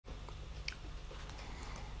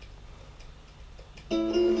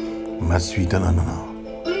My sweet, no.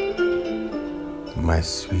 My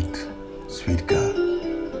sweet, sweet girl.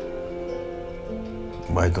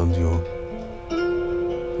 Why don't you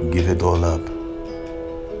give it all up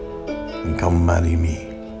and come marry me?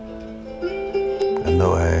 I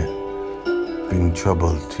know I bring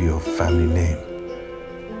trouble to your family name,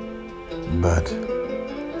 but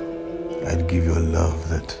I'd give you a love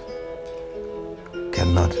that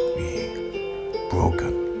cannot be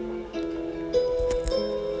broken.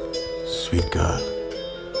 Sweet girl,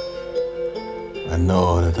 I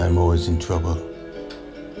know that I'm always in trouble.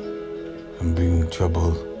 I'm bringing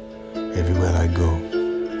trouble everywhere I go,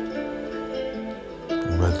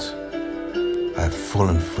 but I've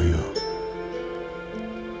fallen for you.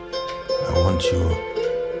 I want you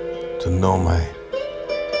to know my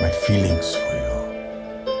feelings for you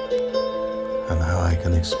and how I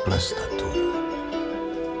can express that to you.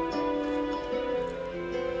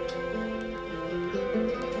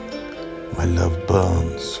 My love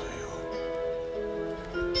burns for you.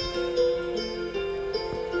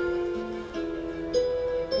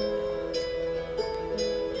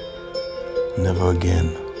 Never again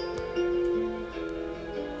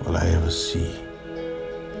will I ever see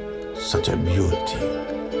such a beauty,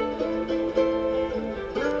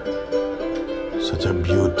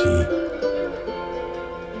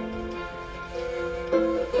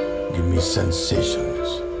 give me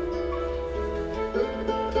sensations.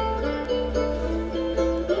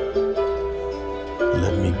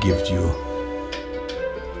 Let me gift you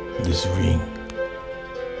this ring.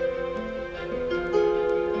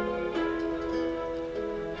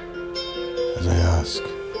 As I ask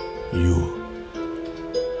you,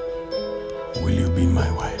 will you be my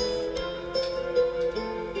wife?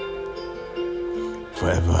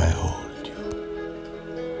 Forever I hold you.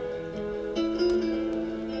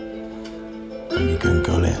 And you can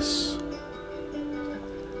caress